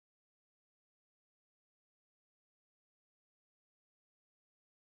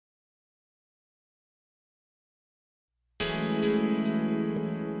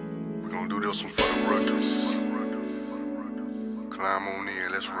do this one for the ruckus. Climb on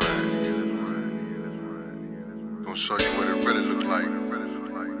in, let's ride. Gonna show you what it really look like.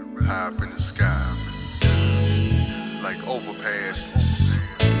 High up in the sky, like overpasses,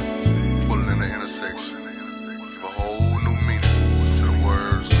 pulling in the intersection. Give a whole new meaning to the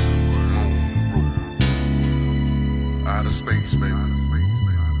words moon, roof. Outer space, baby. I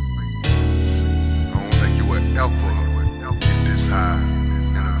don't think you would ever get this high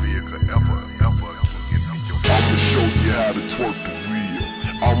in a vehicle, ever can get in your. I'ma show you how to twerk the wheel.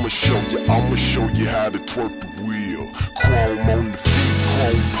 I'ma show you how to twerk the wheel. Chrome on the feet,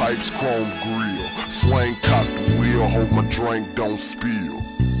 chrome pipes, chrome grill. Swing, cock the wheel, hope my drink don't spill.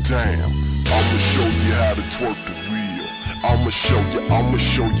 Damn, I'ma show you how to twerk the wheel. I'ma show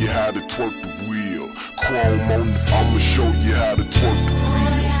you how to twerk the wheel. Chrome on the, I'ma show you how to twerk the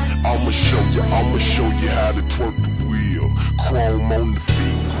wheel. I'ma show you how to twerk the wheel. Chrome on the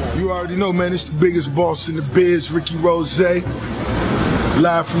feet. You already know, man, it's the biggest boss in the biz, Ricky Rose.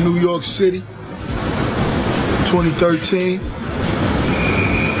 Live from New York City, 2013.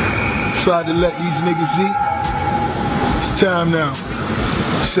 Tried to let these niggas eat. It's time now.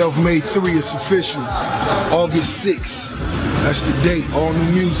 Self-Made 3, it's official. August 6th. That's the date. All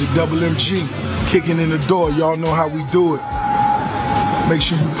new music, Double MG. Kicking in the door. Y'all know how we do it. Make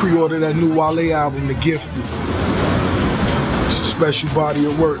sure you pre-order that new Wale album, The Gifted. It's a special body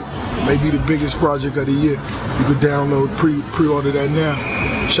of work. Maybe the biggest project of the year. You can download, pre-order that now.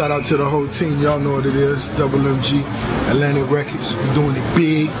 Shout out to the whole team. Y'all know what it is. Double MG, Atlantic Records. We're doing it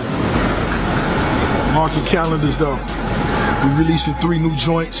big. Mark your calendars though. We're releasing 3 new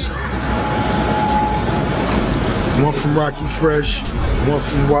joints. One from Rocky Fresh, one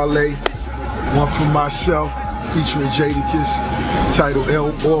from Wale, one from myself, featuring Jadakiss, titled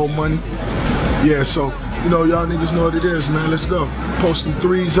Oil Money. Yeah, so, you know, y'all niggas know what it is, man. Let's go. Post them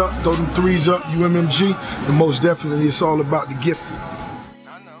 3s up, throw them 3s up, UMMG, and most definitely it's all about the Gifted.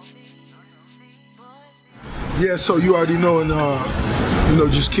 Yeah, so you already know, and you know,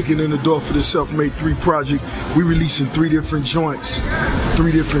 just kicking in the door for the Self-Made 3 project. We releasing 3 different joints,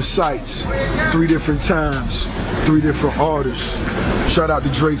 3 different sites, 3 different times, 3 different artists. Shout out to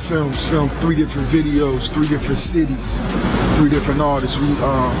Dre Films, filmed 3 different videos, 3 different cities, 3 different artists.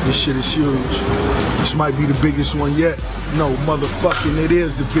 This shit is huge. This might be the biggest one yet. No, motherfucking, it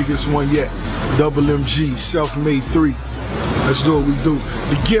is the biggest one yet. Double MG, Self-Made 3. Let's do what we do.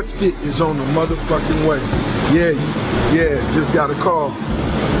 The Gifted is on the motherfucking way. Yeah, just got a call.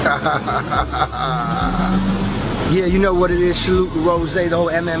 Yeah, you know what it is. Salute to Rose, the whole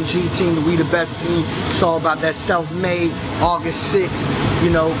MMG team, We the Best team. It's all about that Self-Made, August 6th. You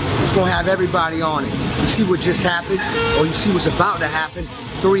know, it's gonna have everybody on it. You see what just happened, or you see what's about to happen.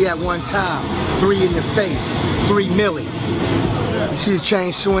 3 at one time, 3 in your face, 3 milli. You see the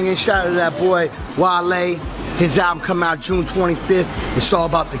chain swinging. Shout out to that boy Wale. His album come out June 25th. It's all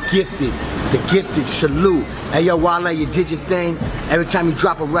about the Gifted. The Gifted, salute. Hey yo, Wale, you did your thing. Every time you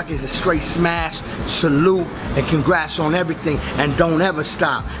drop a record, it's a straight smash. Salute and congrats on everything. And don't ever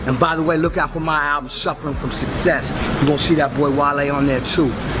stop. And by the way, look out for my album, Suffering from Success. You're gonna see that boy Wale on there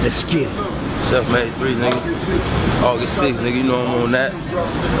too. Let's get it. Self-Made 3, nigga. August 6th, nigga, you know I'm on that. You know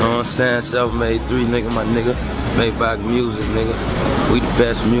what I'm saying? Self-Made 3, nigga, my nigga. Made by music, nigga. We the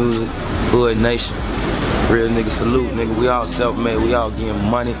best music. Hood Nation. Real nigga, salute, nigga. We all self-made, we all getting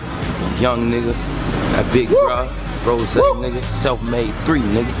money. Young nigga, that big bro, Rose, nigga. Self-Made 3,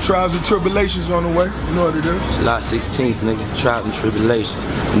 nigga. Trials and tribulations on the way. You know what it is. July 16th, nigga. Trials and tribulations.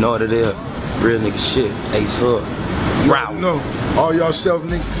 You know what it is. Real nigga shit. Ace Hood. Wow. No. All y'all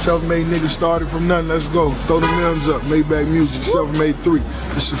self-made niggas started from nothing. Let's go. Throw the limbs up. Maybach Music. Self-Made 3.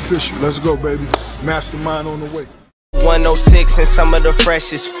 It's official. Let's go, baby. Mastermind on the way. 106 and some of the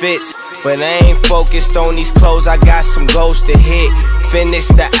freshest fits, but I ain't focused on these clothes. I got some goals to hit. Finish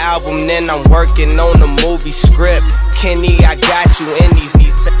the album, then I'm working on the movie script. Kenny, I got you in these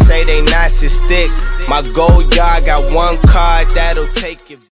say they nice and thick. My goal, y'all got 1 card that'll take it.